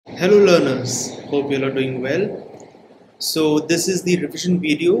Hello learners, hope you are doing well. So this is the revision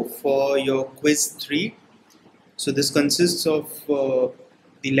video for your quiz 3. So this consists of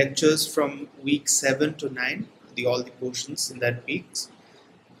the lectures from week 7 to 9, all the portions in that weeks.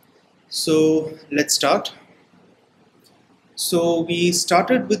 So let's start. So we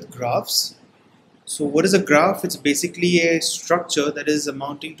started with graphs. So what is a graph? It's basically a structure that is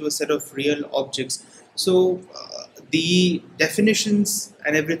amounting to a set of real objects. So the definitions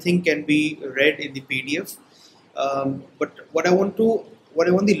and everything can be read in the PDF. But what I want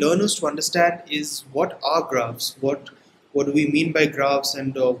the learners to understand is what are graphs? What do we mean by graphs,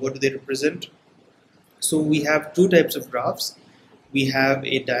 and what do they represent? So we have two types of graphs. We have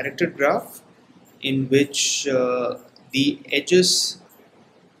a directed graph in which the edges,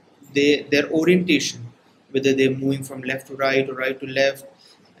 their orientation, whether they're moving from left to right or right to left,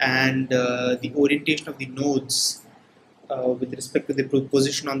 and the orientation of the nodes with respect to the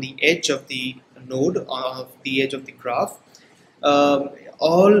position on the edge of the node, of the edge of the graph,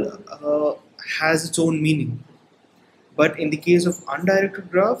 all has its own meaning. But in the case of undirected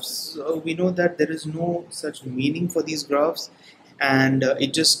graphs, we know that there is no such meaning for these graphs, and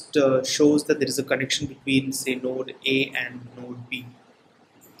it just shows that there is a connection between, say, node A and node B.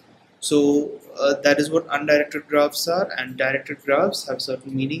 So that is what undirected graphs are, and directed graphs have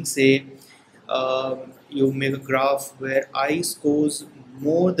certain meanings. Say you make a graph where I scores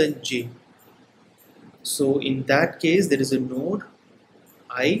more than j. So in that case, there is a node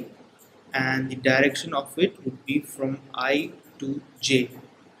I, and the direction of it would be from I to j.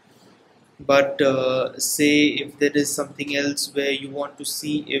 But say if there is something else where you want to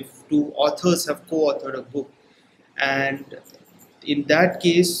see if two authors have co-authored a book, and in that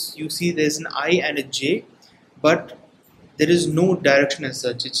case you see there's an I and a j, but there is no direction as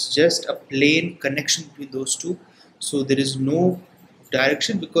such. It's just a plain connection between those two. So there is no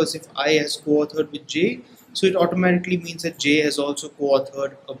direction, because if I has co-authored with j, so it automatically means that j has also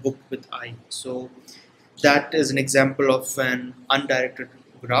co-authored a book with I. So that is an example of an undirected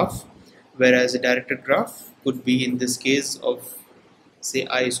graph, whereas a directed graph could be in this case of, say,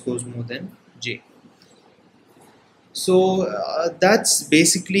 I scores more than j. So that's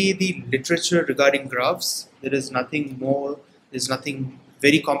basically the literature regarding graphs. There is nothing more, there's nothing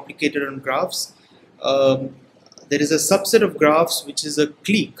very complicated on graphs. There is a subset of graphs which is a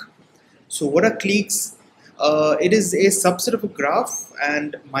clique. So what are cliques? It is a subset of a graph,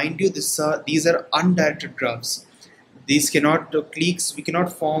 and mind you, these are undirected graphs. These cliques we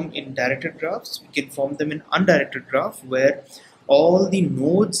cannot form in directed graphs. We can form them in undirected graph, where all the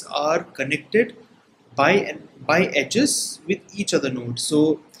nodes are connected by edges with each other node.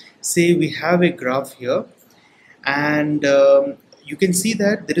 So say we have a graph here, and you can see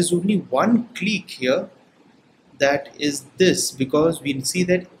that there is only one clique here, that is this, because we see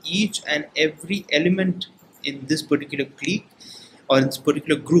that each and every element in this particular clique, or in this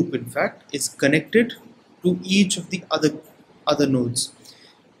particular group in fact, is connected to each of the other nodes.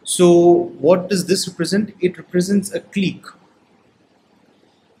 So what does this represent? It represents a clique.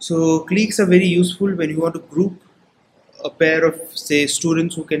 So cliques are very useful when you want to group a pair of, say,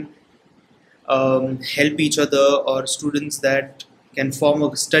 students who can help each other, or students that can form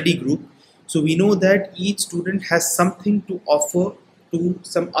a study group. So we know that each student has something to offer to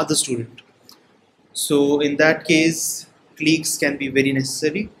some other student. So in that case, cliques can be very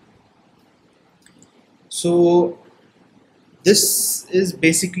necessary. So this is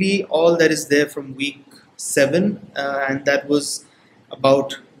basically all that is there from week 7, and that was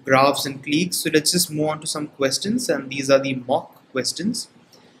about graphs and cliques. So let's just move on to some questions, and these are the mock questions.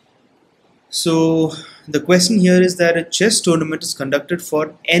 So the question here is that a chess tournament is conducted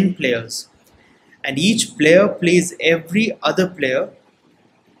for n players, and each player plays every other player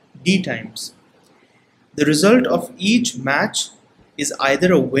d times. The result of each match is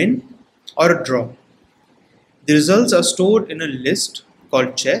either a win or a draw. The results are stored in a list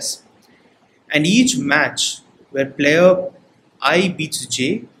called chess, and each match where player I beats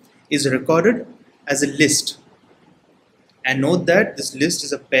j is recorded as a list. And note that this list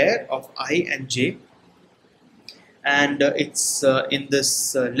is a pair of I and j, and it's in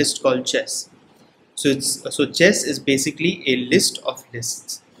this list called chess. So chess is basically a list of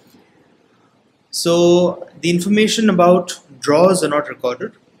lists. So the information about draws are not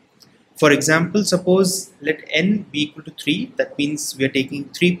recorded. For example, suppose let n be equal to 3. That means we are taking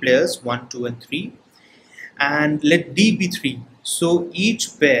 3 players, 1, 2 and 3, and let d be 3. So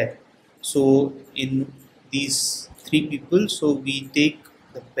each pair, so in these 3 people, so we take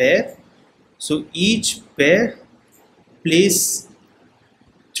the pair. So each pair plays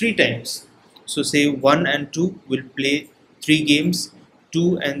 3 times. So say 1 and 2 will play 3 games,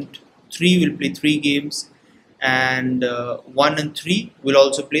 2 and 3 will play 3 games, and 1 and 3 will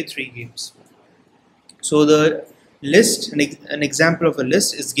also play 3 games. So the list, an example of a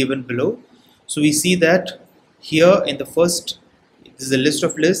list is given below. So we see that here in the first, this is a list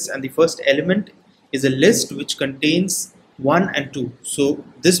of lists, and the first element is a list which contains 1 and 2. So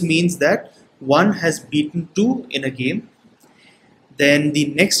this means that 1 has beaten 2 in a game. Then the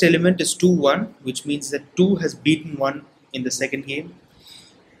next element is 2, 1, which means that 2 has beaten 1 in the second game.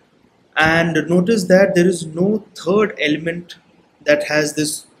 And notice that there is no third element that has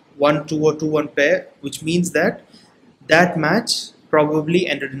this 1, 2 or 2, 1 pair, which means that that match probably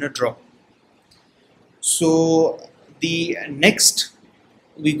ended in a draw. So the next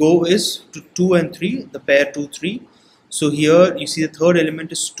we go is to 2 and 3, the pair 2, 3. So here you see the third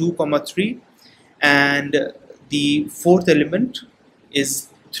element is 2, 3, and the fourth element is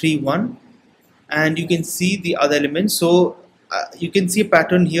 3, 1, and you can see the other elements. So you can see a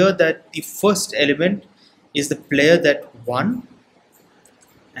pattern here that the first element is the player that won,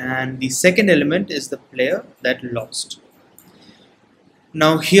 and the second element is the player that lost.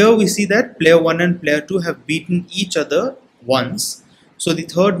 Now here we see that player 1 and player 2 have beaten each other once, so the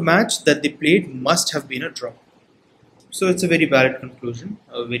third match that they played must have been a draw. So it's a very valid conclusion,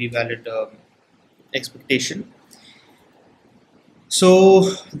 a very valid expectation. So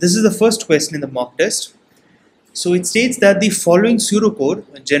this is the first question in the mock test. So it states that the following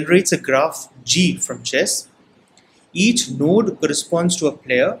pseudocode generates a graph G from chess. Each node corresponds to a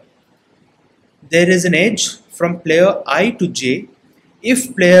player. There is an edge from player I to J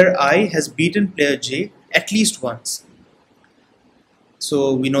if player I has beaten player J at least once.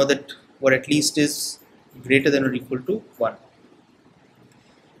 So we know that what at least is greater than or equal to 1.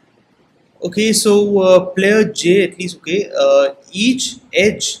 Okay, so player J at least, okay, each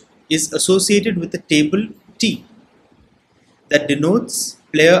edge is associated with the table T that denotes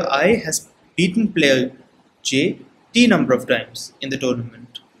player I has beaten player J T number of times in the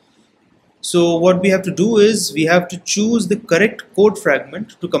tournament. So what we have to do is we have to choose the correct code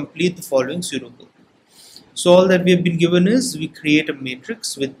fragment to complete the following pseudocode. So all that we have been given is we create a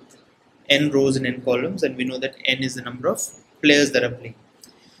matrix with n rows and n columns, and we know that n is the number of players that are playing,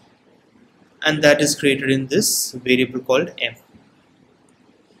 and that is created in this variable called m.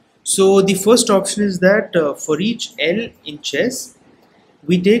 So the first option is that for each L in chess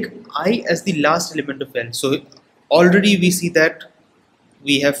we take I as the last element of L. So already we see that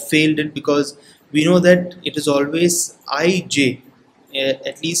we have failed it, because we know that it is always ij.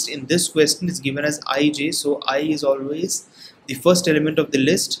 At least in this question is given as ij, so I is always the first element of the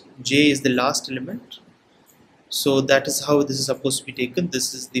list, j is the last element. So that is how this is supposed to be taken.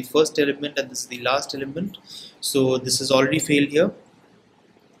 This is the first element and this is the last element. So this is already failed here.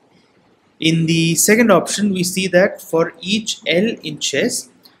 In the second option we see that for each L in chess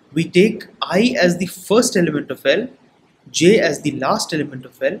we take I as the first element of L, j as the last element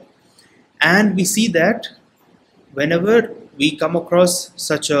of L, and we see that whenever we come across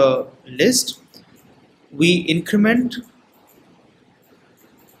such a list we increment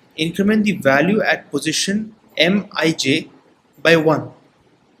the value at position mij by 1.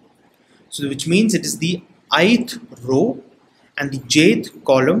 So which means it is the ith row and the jth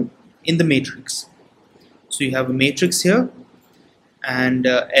column in the matrix. So you have a matrix here, and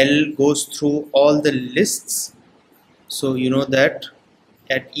L goes through all the lists. So you know that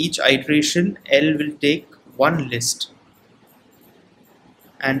at each iteration L will take one list,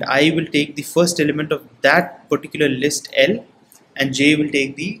 and I will take the first element of that particular list L, and J will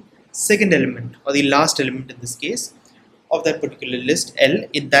take the second element or the last element in this case of that particular list L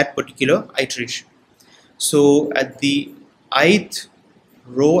in that particular iteration. So at the ith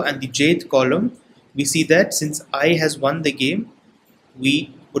row and the jth column we see that since I has won the game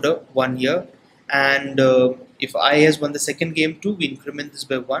we put a 1 here, and if I has won the second game too we increment this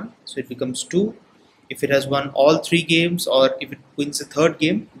by 1, so it becomes 2. If it has won all 3 games, or if it wins the third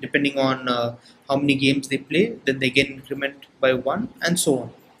game, depending on how many games they play, then they get increment by 1, and so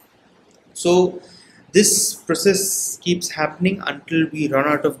on. So this process keeps happening until we run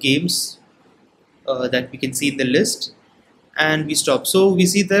out of games that we can see in the list, and we stop. So we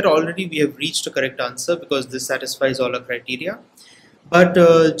see that already we have reached a correct answer because this satisfies all our criteria. But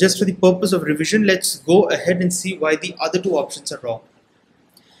just for the purpose of revision, let's go ahead and see why the other 2 options are wrong.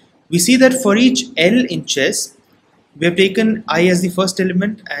 We see that for each L in chess, we have taken I as the first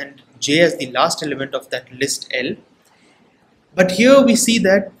element and J as the last element of that list L. But here we see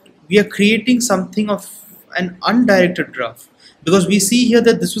that we are creating something of an undirected graph, because we see here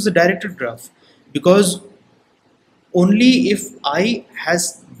that this was a directed graph, because only if I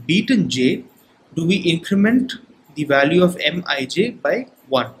has beaten J do we increment the value of mij by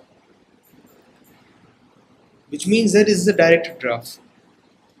 1, which means that is a directed graph.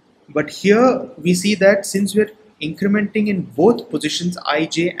 But here we see that since we are incrementing in both positions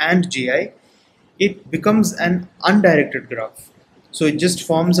ij and ji, it becomes an undirected graph. So it just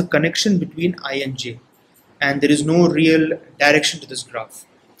forms a connection between I and j, and there is no real direction to this graph.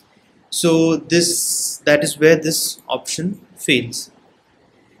 So that is where this option fails.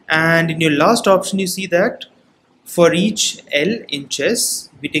 And in your last option you see that for each L in chess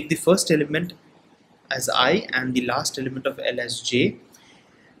we take the first element as I and the last element of L as j.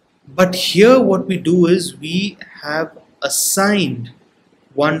 But here what we do is we have assigned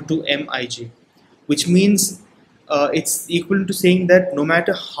 1 to mij, which means it's equal to saying that no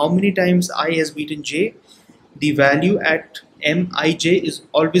matter how many times I has beaten j, the value at mij is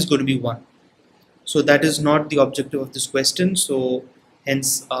always going to be 1. So that is not the objective of this question, so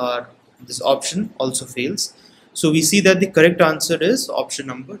hence this option also fails. So we see that the correct answer is option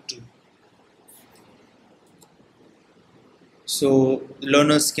number 2. So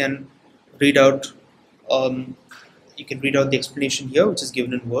learners can read out, you can read out the explanation here, which is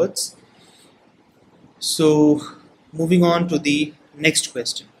given in words. So moving on to the next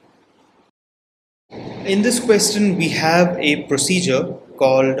question. In this question we have a procedure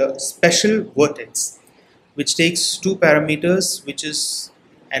called special vertex, which takes two parameters, which is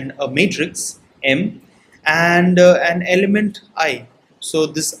a matrix M and an element I. So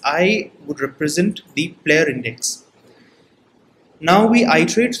this I would represent the player index. Now we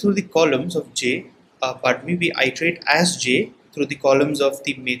iterate through the columns of j, we iterate as j through the columns of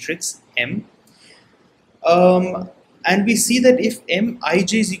the matrix M, and we see that if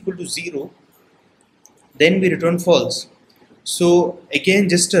mij is equal to 0, then we return false. So again,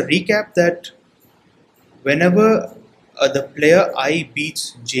 just a recap, that whenever the player I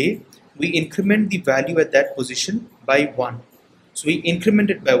beats j, we increment the value at that position by 1. So we increment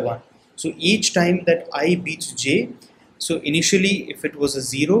it by 1. So each time that I beats j, so initially if it was a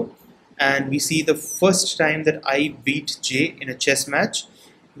 0, and we see the first time that I beat j in a chess match,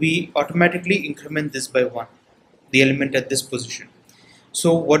 we automatically increment this by 1, the element at this position.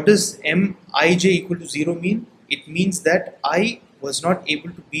 So what does mij equal to 0 mean? It means that I was not able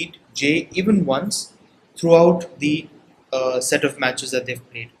to beat j even once throughout the set of matches that they've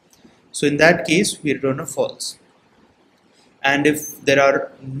played. So in that case we return a false. And if there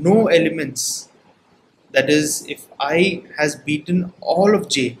are no elements, that is if I has beaten all of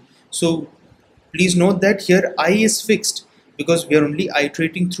j, so please note that here I is fixed because we are only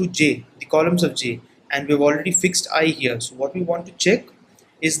iterating through j, the columns of j, and we have already fixed I here. So what we want to check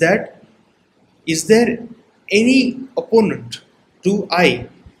is that is there any opponent to I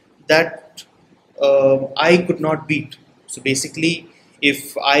that I could not beat. So basically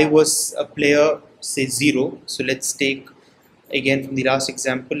if I was a player say 0, so let's take again from the last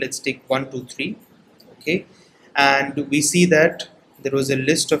example, let's take 1, 2, 3, okay, and we see that there was a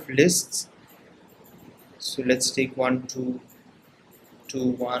list of lists. So let's take 1, 2, 2,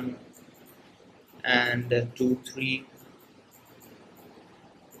 1 and 2, 3,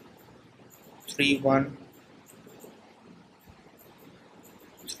 3, 1,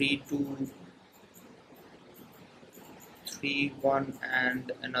 3, 2, 3, 1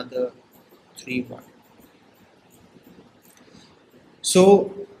 and another 3, 1.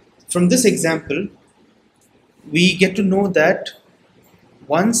 So from this example we get to know that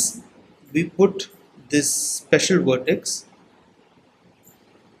once we put this special vertex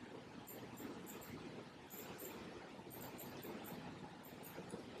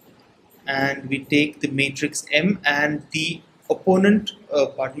and we take the matrix M and the opponent,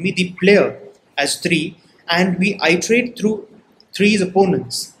 the player as 3, and we iterate through 3's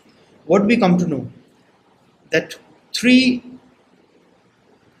opponents, what we come to know that 3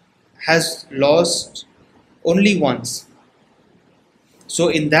 has lost only once. So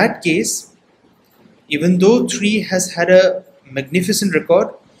in that case, even though 3 has had a magnificent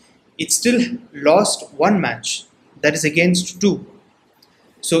record, it still lost one match, that is against 2.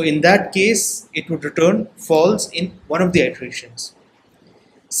 So in that case it would return false in one of the iterations.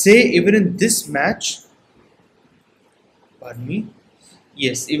 Say even in this match,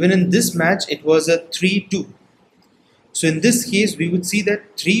 even in this match it was a 3-2. So in this case we would see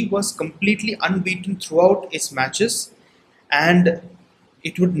that 3 was completely unbeaten throughout its matches, and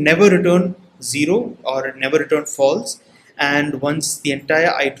it would never return 0 or never return false. And once the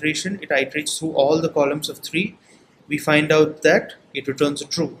entire iteration, it iterates through all the columns of 3, we find out that it returns a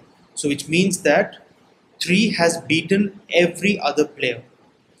true. So which means that 3 has beaten every other player.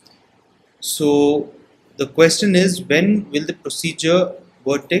 So the question is, when will the procedure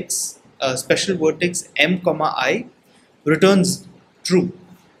vertex special vertex m comma I returns true.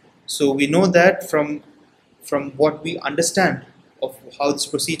 So we know that from what we understand of how this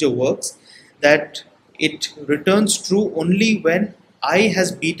procedure works, that it returns true only when I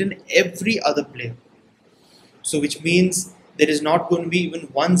has beaten every other player. So which means there is not going to be even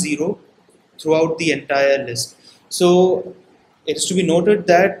 1-0 throughout the entire list. So it is to be noted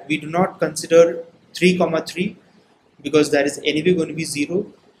that we do not consider 3, because that is anyway going to be 0.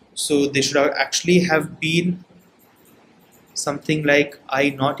 So they should actually have been something like I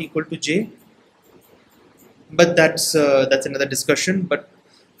not equal to j. But that's another discussion. But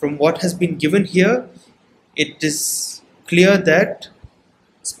from what has been given here, it is clear that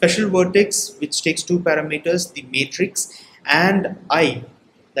special vertex, which takes two parameters, the matrix and I,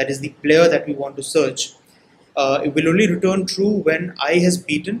 that is the player that we want to search, it will only return true when I has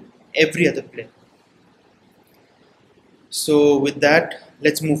beaten every other player. So with that,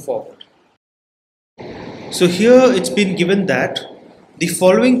 let's move forward. So here it's been given that the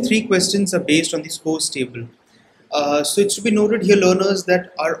following 3 questions are based on the scores table. So it's to be noted here, learners,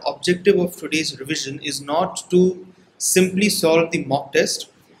 that our objective of today's revision is not to simply solve the mock test,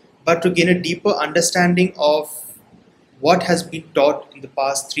 but to gain a deeper understanding of what has been taught in the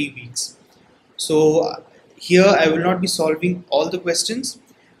past 3 weeks. So here I will not be solving all the questions,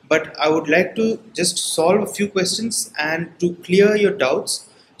 but I would like to just solve a few questions and to clear your doubts.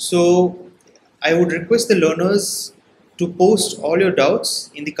 So I would request the learners to post all your doubts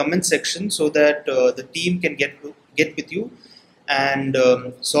in the comment section so that the team can get with you and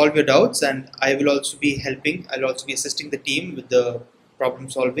solve your doubts, and I will also be helping. I'll also be assisting the team with the problem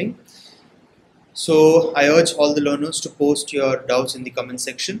solving. So I urge all the learners to post your doubts in the comment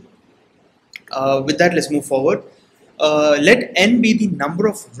section. With that, let's move forward. Let n be the number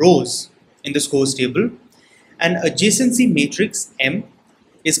of rows in the scores table. An adjacency matrix M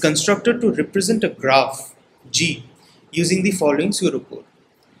is constructed to represent a graph G using the following pseudocode.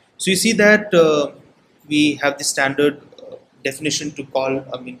 So you see that we have the standard definition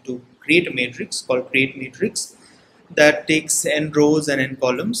to create a matrix called create matrix that takes n rows and n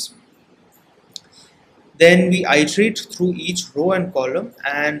columns. Then we iterate through each row and column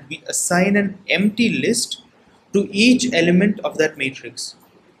and we assign an empty list to each element of that matrix.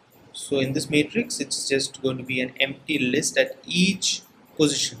 So in this matrix, it's just going to be an empty list at each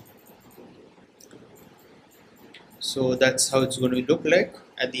position. So that's how it's going to look like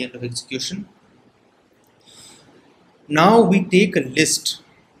at the end of execution. Now we take a list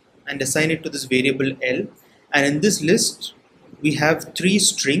and assign it to this variable L, and in this list we have 3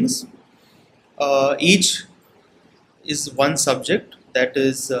 strings. Each is one subject, that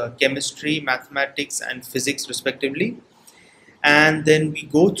is chemistry, mathematics and physics respectively. And then we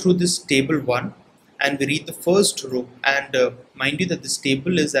go through this table 1 and we read the first row, and mind you that this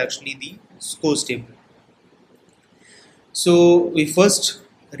table is actually the scores table. So we first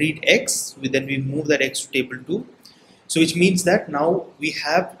read X, then we move that X to table 2. So which means that now we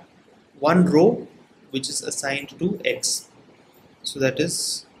have one row which is assigned to X. So that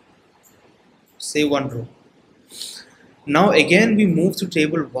is, say, one row. Now again we move to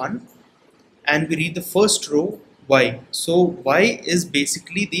table 1 and we read the first row Y. So Y is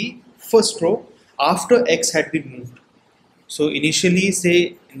basically the first row after X had been moved. So initially,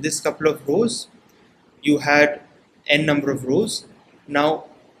 say in this couple of rows you had n number of rows. Now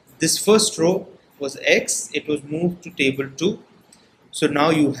this first row was X, it was moved to table 2. So now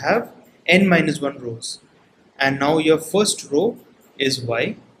you have n minus 1 rows, and now your first row is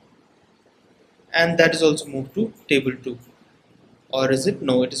Y, and that is also moved to table 2. Or is it?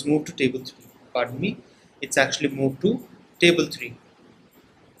 No, it is moved to table 3. Pardon me, it's actually moved to table 3.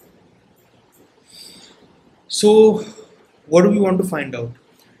 So what do we want to find out?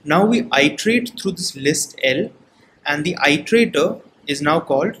 Now we iterate through this list L, and the iterator is now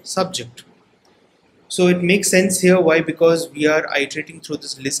called subject. So it makes sense here. Why? Because we are iterating through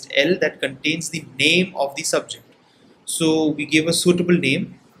this list L that contains the name of the subject. So we give a suitable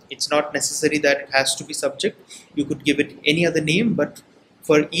name. It's not necessary that it has to be subject. You could give it any other name, but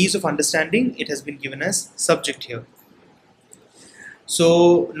for ease of understanding, it has been given as subject here.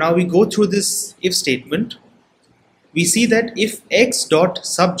 So now we go through this if statement. We see that if X dot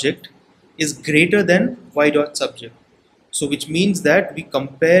subject is greater than Y dot subject. So which means that we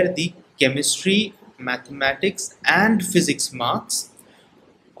compare the chemistry, mathematics and physics marks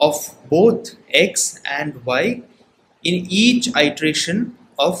of both X and Y in each iteration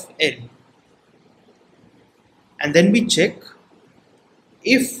of L. And then we check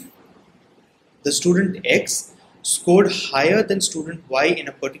if the student X scored higher than student Y in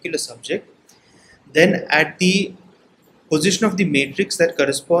a particular subject, then at the position of the matrix that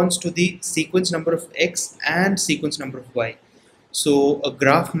corresponds to the sequence number of x and sequence number of y. So a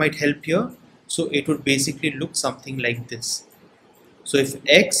graph might help here. So it would basically look something like this. So if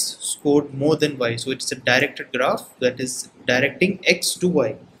x scored more than y, so it's a directed graph that is directing x to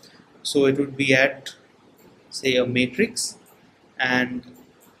y. So it would be at, say, a matrix, and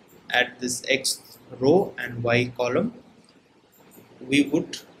at this x row and y column, we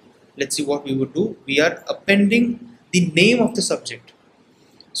would, let's see what we would do. We are appending the name of the subject.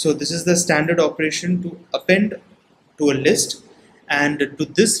 So this is the standard operation to append to a list, and to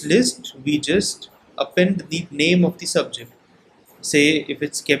this list we just append the name of the subject. Say if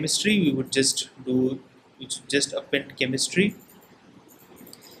it's chemistry, we would just append chemistry.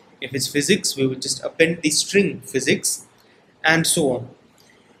 If it's physics, we would just append the string physics, and so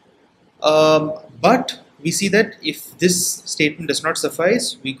on. But we see that if this statement does not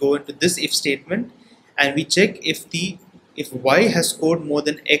suffice, we go into this if statement and we check if y has scored more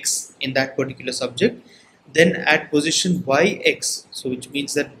than x in that particular subject, then at position yx, so which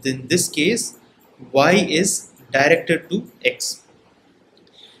means that in this case y is directed to x.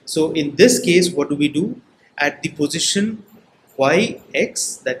 So in this case, what do we do? At the position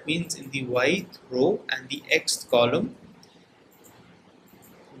yx, that means in the yth row and the xth column,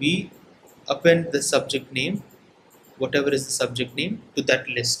 we append the subject name, whatever is the subject name, to that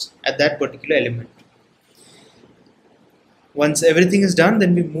list at that particular element. Once everything is done,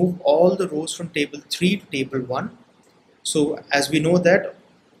 then we move all the rows from table 3 to table 1. So as we know that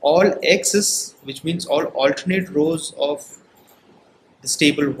all x's, which means all alternate rows of this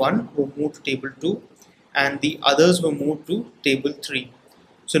table 1 were moved to table 2 and the others were moved to table 3.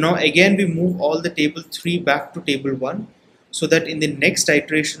 So now again we move all the table 3 back to table 1, so that in the next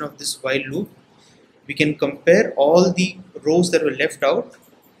iteration of this while loop we can compare all the rows that were left out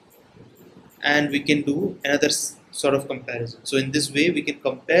and we can do another sort of comparison. So in this way we can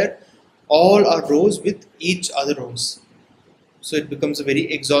compare all our rows with each other rows. So it becomes a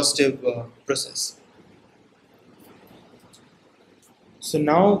very exhaustive process. So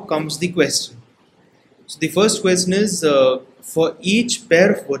now comes the question. So the first question is for each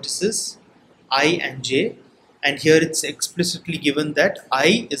pair of vertices I and j, and here it's explicitly given that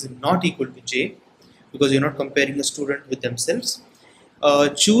I is not equal to j because you're not comparing a student with themselves.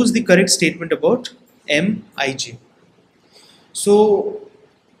 Choose the correct statement about mij. So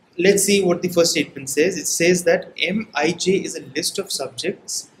let's see what the first statement says. It says that mij is a list of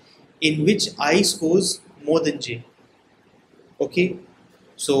subjects in which I scores more than j. Okay,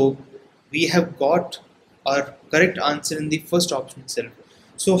 so we have got our correct answer in the first option itself.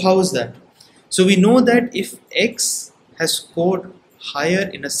 So how is that? So we know that if x has scored higher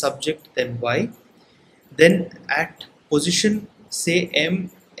in a subject than y, then at position say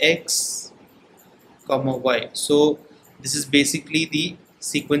mx comma y, so this is basically the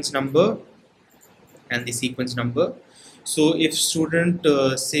sequence number and the sequence number. So if student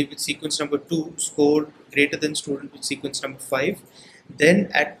say with sequence number 2 scored greater than student with sequence number 5, then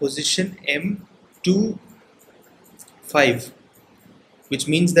at position m2 5, which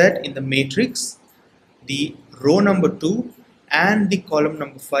means that in the matrix the row number 2 and the column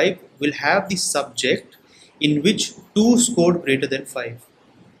number 5 will have the subject in which 2 scored greater than 5.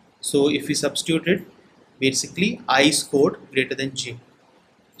 So if we substitute it, basically I scored greater than j.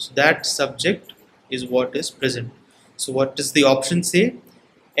 So that subject is what is present. So what does the option say?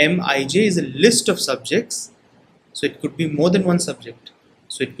 Mij is a list of subjects. So it could be more than one subject.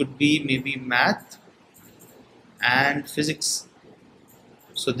 So it could be maybe math and physics.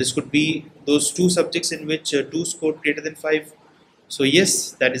 So this could be those two subjects in which 2 scored greater than 5. So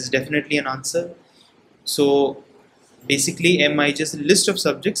yes, that is definitely an answer. So basically Mij is a list of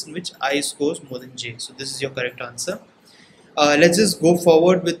subjects in which I scores more than j. So this is your correct answer. Let's just go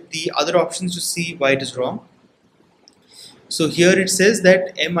forward with the other options to see why it is wrong. So here it says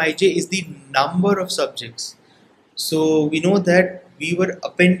that Mij is the number of subjects. So we know that we were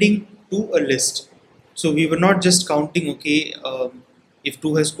appending to a list. So we were not just counting, okay, if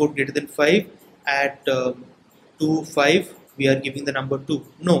 2 has scored greater than 5, at 2, 5, we are giving the number 2.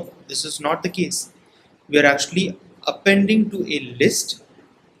 No, this is not the case. We are actually appending to a list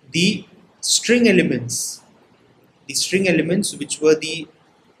the string elements which were the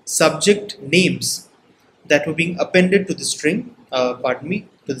subject names that were being appended to the string, to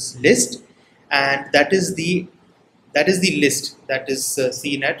this list, and that is the list that is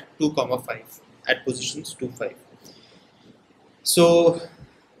seen at 2, 5 at positions 2, 5. So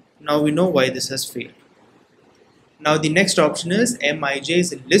now we know why this has failed. Now the next option is Mij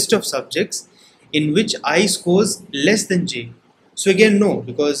is a list of subjects in which I scores less than j. So again no,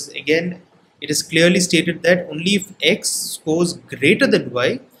 because again it is clearly stated that only if x scores greater than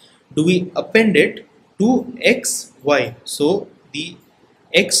y do we append it to x, y. So the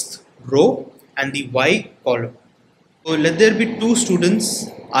xth row and the y column. So let there be two students,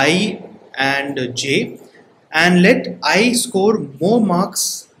 I and J, and let I score more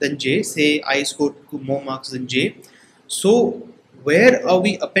marks than J. Say I scored more marks than J. So where are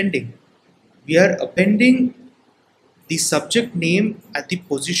we appending? We are appending the subject name at the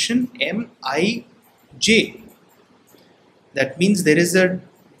position MIJ. That means there is a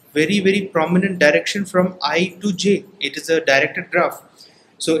very prominent direction from I to J. It is a directed graph.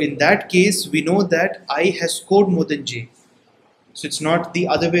 So in that case, we know that I has scored more than J. So it's not the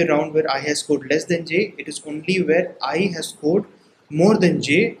other way around where I has scored less than J. It is only where I has scored more than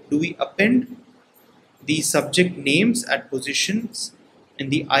J do we append the subject names at positions in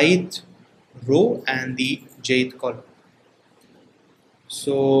the ith row and the jth column.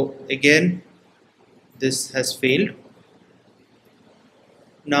 So again, this has failed.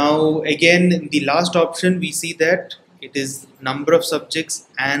 Now again, in the last option we see that it is number of subjects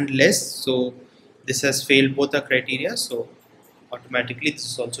and less, so this has failed both the criteria, so automatically this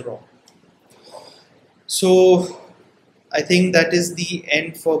is also wrong. So I think that is the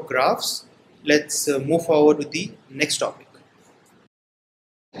end for graphs. Let's move forward with the next topic.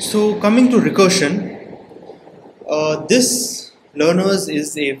 So coming to recursion, this, learners,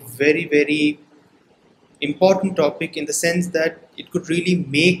 is a very important topic in the sense that it could really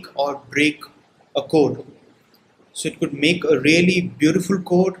make or break a code. So it could make a really beautiful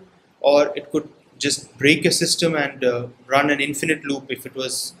code, or it could just break your system and run an infinite loop if it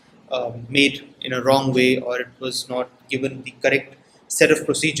was made in a wrong way or it was not given the correct set of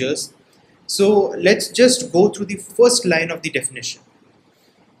procedures. So let's just go through the first line of the definition.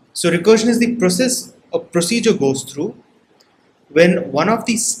 So recursion is the process a procedure goes through when one of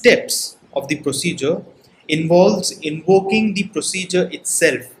the steps of the procedure involves invoking the procedure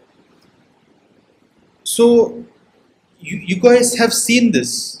itself. So you guys have seen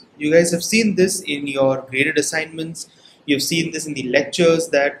this. You guys have seen this in your graded assignments. You've seen this in the lectures,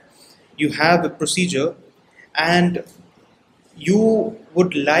 that you have a procedure and you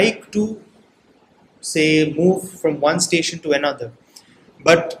would like to, say, move from one station to another,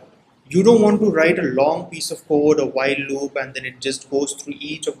 but you don't want to write a long piece of code, a while loop, and then it just goes through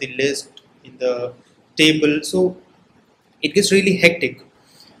each of the list in the table. So it gets really hectic.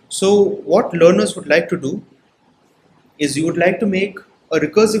 So what learners would like to do is you would like to make a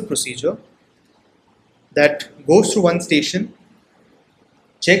recursive procedure that goes through one station,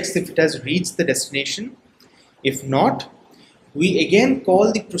 checks if it has reached the destination. If not, we again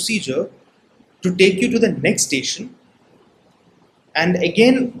call the procedure to take you to the next station and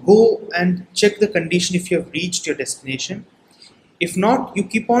again go and check the condition if you have reached your destination. If not, you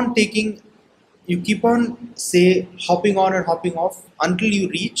keep on say hopping on and hopping off until you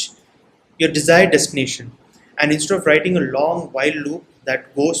reach your desired destination. And instead of writing a long while loop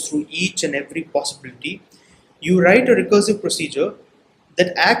that goes through each and every possibility, you write a recursive procedure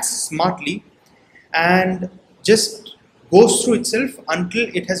that acts smartly and just goes through itself until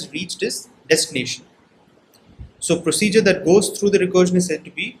it has reached its destination. So procedure that goes through the recursion is said to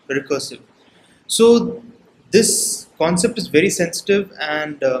be recursive. So this concept is very sensitive,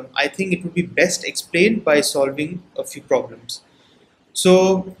 and I think it would be best explained by solving a few problems.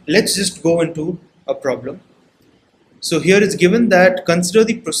 So let's just go into a problem. So here is given that consider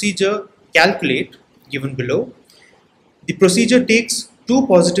the procedure calculate given below. The procedure takes two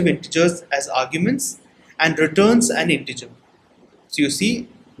positive integers as arguments and returns an integer. So you see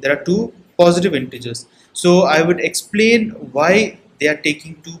there are two positive integers. So I would explain why they are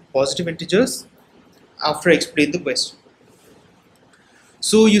taking two positive integers after I explain the question.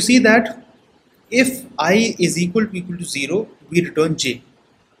 So you see that if I is equal to 0, we return j.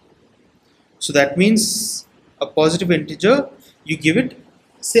 So that means a positive integer, you give it,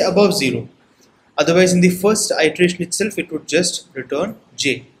 say, above 0. Otherwise, in the first iteration itself, it would just return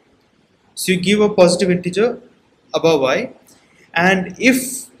j. So you give a positive integer above I, and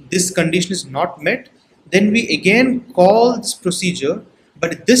if this condition is not met, then we again call this procedure,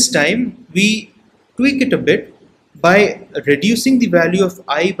 but this time we tweak it a bit by reducing the value of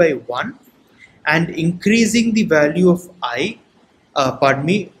I by 1 and increasing the value of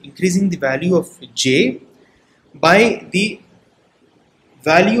increasing the value of j by the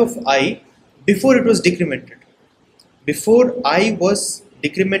value of I before it was decremented. Before I was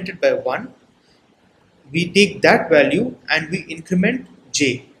decremented by 1, we take that value and we increment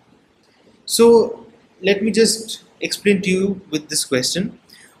j. So let me just explain to you with this question.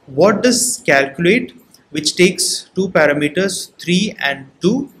 What does calculate, which takes two parameters 3 and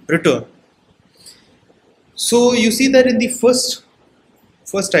 2, return? So you see that in the first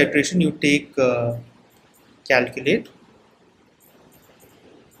iteration you take calculate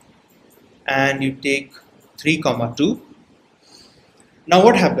and you take 3,2. Now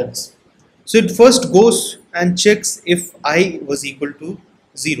what happens? So it first goes and checks if I was equal to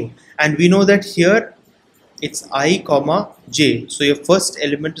 0, and we know that here it's I comma j. So your first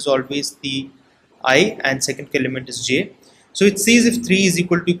element is always the I and second element is j. So it sees if 3 is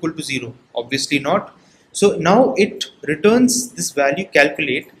equal to 0. Obviously not. So now it returns this value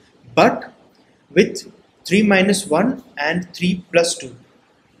calculate, but with 3 minus 1 and 3 plus 2.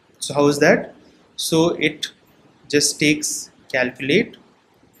 So how is that? So it just takes calculate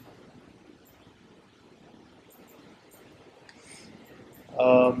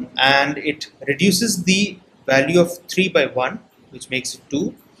and it reduces the value of 3 by 1, which makes it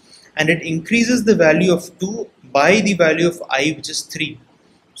 2, and it increases the value of 2 by the value of I, which is 3.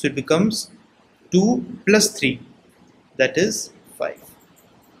 So it becomes 2 plus 3, that is 5.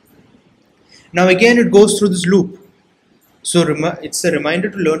 Now again it goes through this loop. So it's a reminder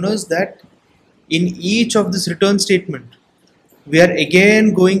to learners that in each of this return statement we are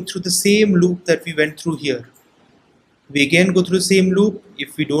again going through the same loop that we went through here. We again go through the same loop.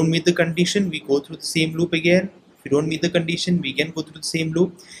 If we don't meet the condition, we go through the same loop again. If we don't meet the condition, we again go through the same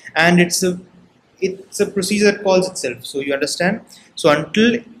loop, and it's a procedure that calls itself. So you understand? So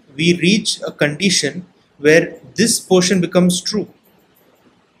until we reach a condition where this portion becomes true.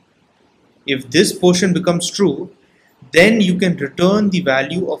 If this portion becomes true, then you can return the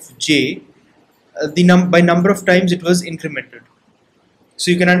value of j by number of times it was incremented. So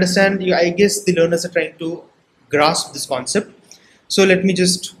you can understand, I guess the learners are trying to grasp this concept. So let me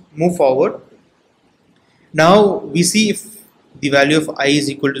just move forward. Now we see if the value of I is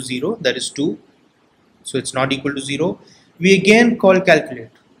equal to 0, that is 2. So it's not equal to 0. We again call calculate.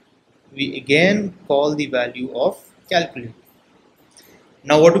 We again call the value of calculate.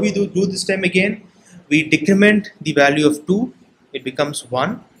 Now what do we do this time again? We decrement the value of 2, it becomes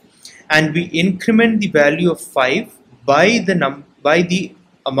 1, and we increment the value of 5 by the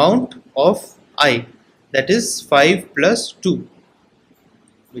amount of I, that is 5 plus 2,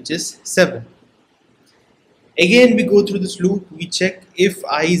 which is 7. Again we go through this loop, we check if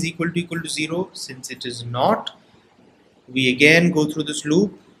I is equal to 0. Since it is not, we again go through this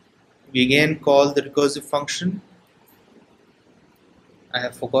loop, we again call the recursive function. I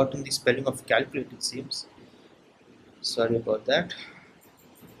have forgotten the spelling of calculate, it seems. Sorry about that.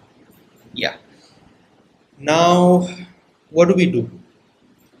 Yeah. Now what do?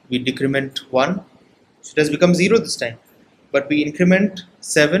 We decrement 1. So it has become 0 this time, but we increment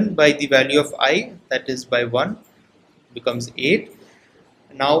 7 by the value of I, that is by 1, becomes 8.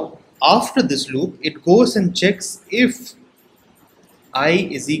 Now after this loop it goes and checks if I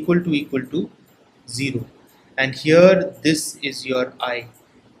is equal to 0, and here this is your I.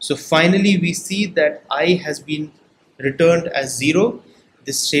 So finally we see that I has been returned as 0.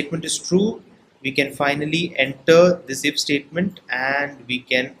 This statement is true. We can finally enter this if statement and we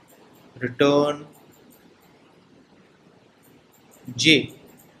can return j.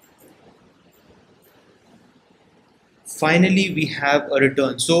 Finally we have a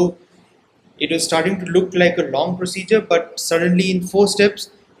return. So it was starting to look like a long procedure, but suddenly in 4 steps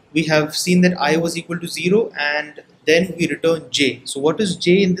we have seen that I was equal to 0, and then we return j. So what is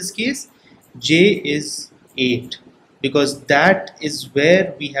j in this case? J is 8, because that is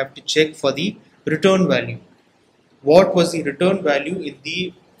where we have to check for the return value. What was the return value in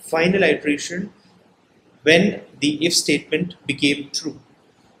the final iteration when the if statement became true?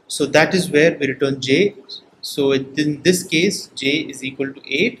 So that is where we return j. So in this case j is equal to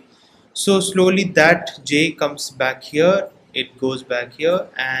 8. So slowly that j comes back here, it goes back here,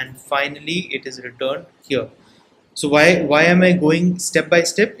 and finally it is returned here. So why am I going step by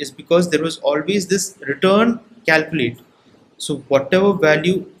step? Is because there was always this return calculate. So whatever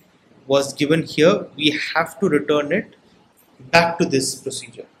value was given here, we have to return it back to this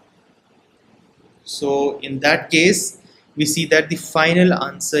procedure. So in that case we see that the final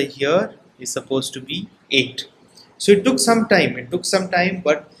answer here is supposed to be 8. So it took some time,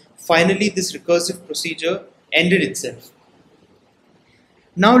 but finally this recursive procedure ended itself.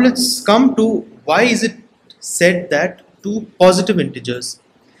 Now let's come to why is it said that two positive integers.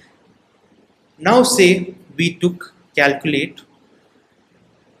 Now say we took calculate,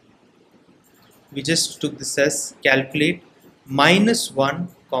 we just took this as calculate minus 1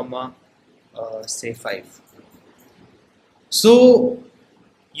 comma say 5. So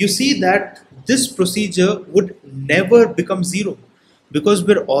you see that this procedure would never become 0, because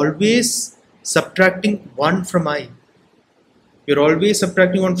we're always subtracting 1 from I. You're always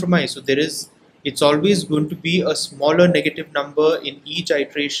subtracting 1 from I. So there is it's always going to be a smaller negative number in each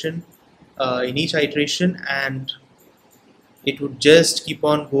iteration, and it would just keep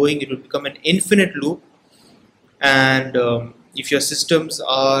on going. It would become an infinite loop, and if your systems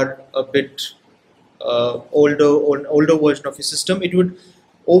are a bit or an older version of your system, it would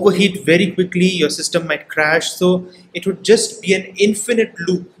overheat very quickly. Your system might crash, so it would just be an infinite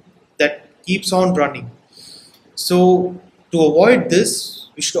loop that keeps on running. So to avoid this,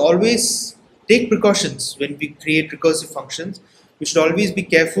 we should always take precautions when we create recursive functions. We should always be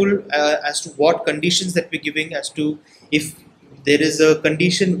careful as to what conditions that we're giving, as to if there is a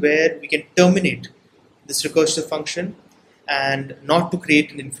condition where we can terminate this recursive function and not to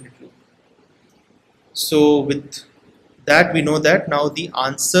create an infinite loop. So with that, we know that now the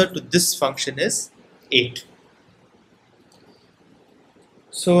answer to this function is 8.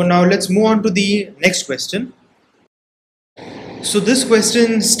 So now let's move on to the next question. So this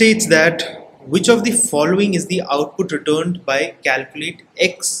question states that which of the following is the output returned by calculate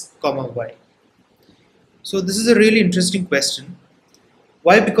x comma y. So this is a really interesting question.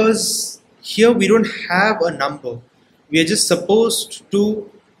 Why? Because here we don't have a number. We are just supposed to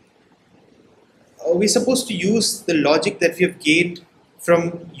use the logic that we have gained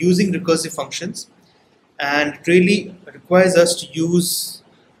from using recursive functions, and it really requires us to use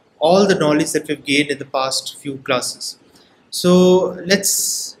all the knowledge that we've gained in the past few classes. So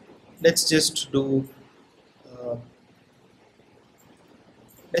let's just do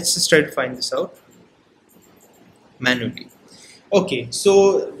let's just try to find this out manually. Okay,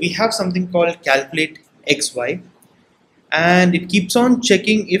 so we have something called calculate xy, and it keeps on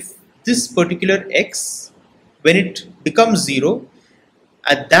checking if this particular x, when it becomes 0,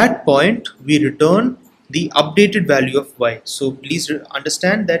 at that point we return the updated value of y. So please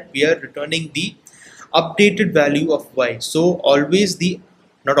understand that we are returning the updated value of y. So always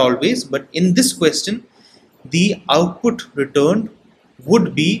not always, but in this question, the output returned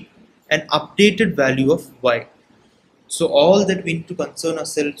would be an updated value of y. So all that we need to concern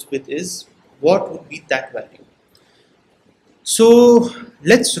ourselves with is what would be that value. So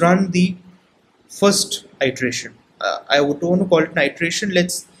let's run the first iteration. I would want to call it an iteration.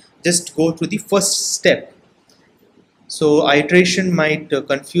 Let's just go through the first step. So iteration might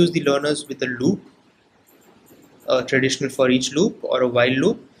confuse the learners with a loop, a traditional for each loop or a while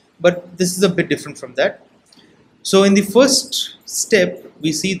loop, but this is a bit different from that. So in the first step,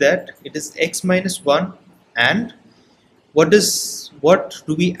 we see that it is x minus 1, and what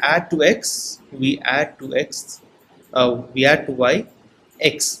do we add to x? We add to y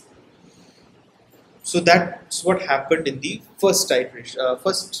x. So that's what happened in the first iteration,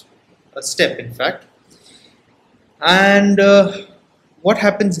 first step in fact. And what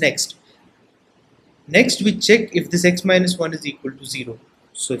happens next? Next we check if this x minus 1 is equal to 0.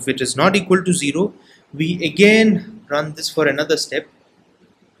 So if it is not equal to 0, we again run this for another step,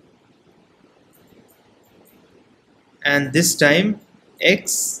 and this time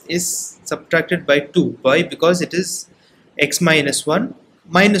x is subtracted by 2. Why? Because it is x minus 1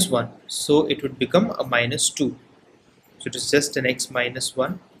 minus 1, so it would become a minus 2. So it is just an x minus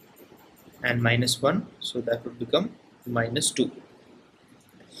 1 and minus 1, so that would become minus 2.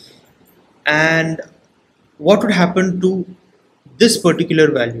 And what would happen to this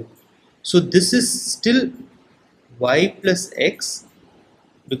particular value? So this is still y plus x,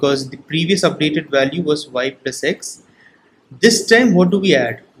 because the previous updated value was y plus x. This time what do we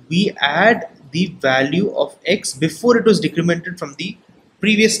add? We add the value of x before it was decremented from the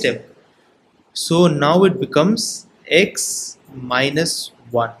previous step. So now it becomes x minus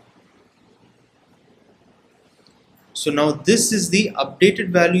 1. So now this is the updated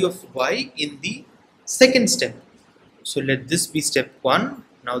value of y in the second step. So let this be step 1.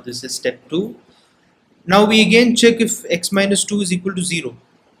 Now this is step 2. Now we again check if x minus 2 is equal to 0.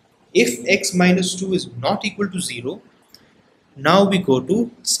 If x minus 2 is not equal to 0, now we go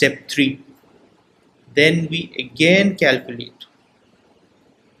to step 3. Then we again calculate.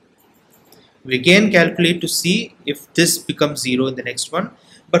 We again calculate to see if this becomes 0 in the next one.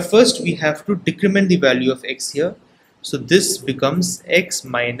 But first we have to decrement the value of x here. So this becomes x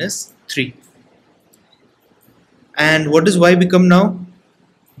minus 3. And what does y become now?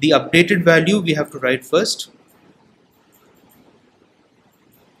 The updated value we have to write first.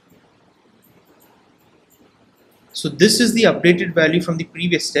 So this is the updated value from the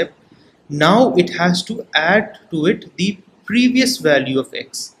previous step. Now it has to add to it the previous value of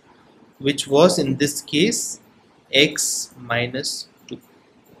x, which was in this case x minus 2.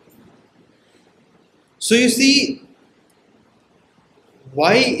 So you see,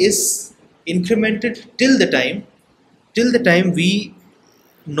 y is incremented till the time we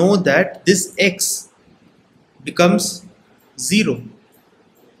know that this x becomes 0.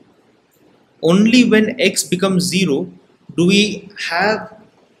 Only when x becomes 0 do we have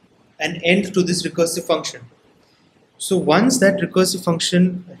an end to this recursive function. So once that recursive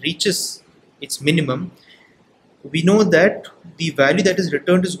function reaches its minimum, we know that the value that is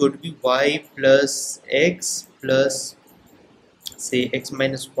returned is going to be y plus x plus, say, x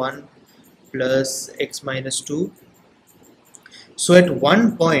minus 1 plus x minus 2. So at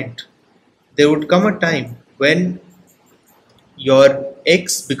one point there would come a time when your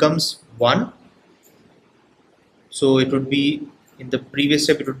x becomes 1. So it would be, in the previous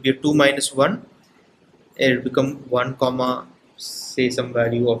step it would be a 2 minus 1. It will become 1 comma, say, some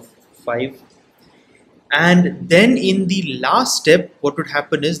value of 5. And then in the last step what would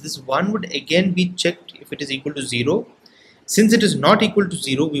happen is this 1 would again be checked if it is equal to 0. Since it is not equal to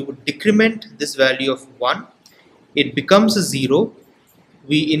 0, we would decrement this value of 1. It becomes a 0.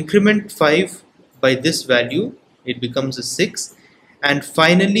 We increment 5 by this value. It becomes a 6. And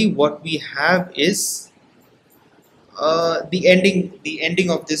finally what we have is the ending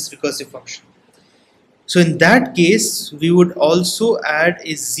of this recursive function. So in that case we would also add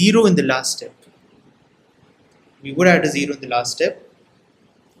a 0 in the last step. We would add a 0 in the last step,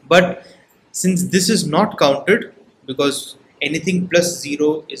 but since this is not counted, because anything plus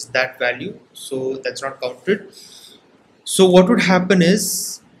 0 is that value, so that's not counted. So what would happen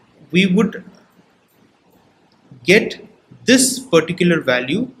is we would get this particular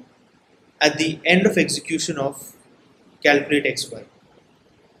value at the end of execution of calculate xy.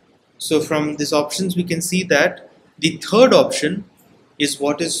 So from these options we can see that the third option is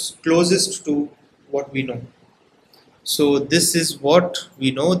what is closest to what we know. So this is what we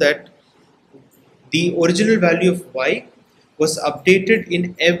know, that the original value of y was updated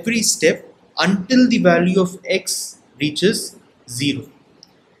in every step until the value of x reaches 0.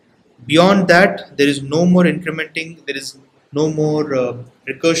 Beyond that there is no more incrementing, there is no more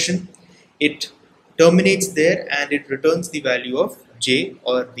recursion. It terminates there and it returns the value of j,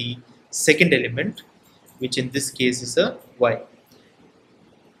 or the second element, which in this case is a y.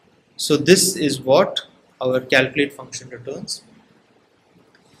 So this is what our calculate function returns.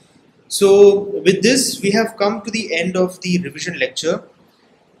 So with this we have come to the end of the revision lecture.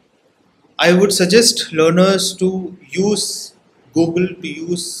 I would suggest learners to use Google, to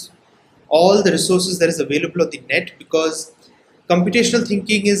use all the resources that is available on the net, because computational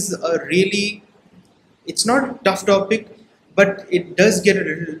thinking is a really, it's not a tough topic, but it does get a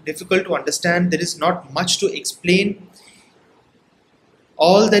little difficult to understand. There is not much to explain.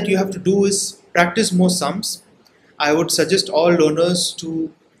 All that you have to do is practice more sums. I would suggest all learners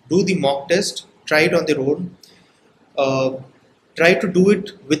to do the mock test, try it on their own. Try to do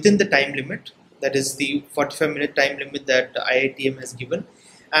it within the time limit, that is the 45-minute time limit that IITM has given,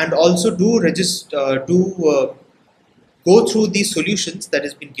 and also do go through the solutions that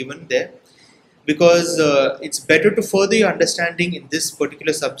has been given there, because it's better to further your understanding in this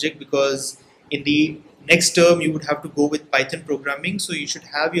particular subject, because in the next term you would have to go with Python programming, so you should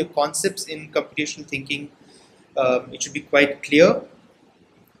have your concepts in computational thinking, it should be quite clear.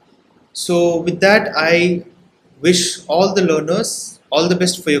 So with that, I wish all the learners all the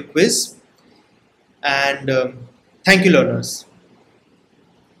best for your quiz, and thank you, learners.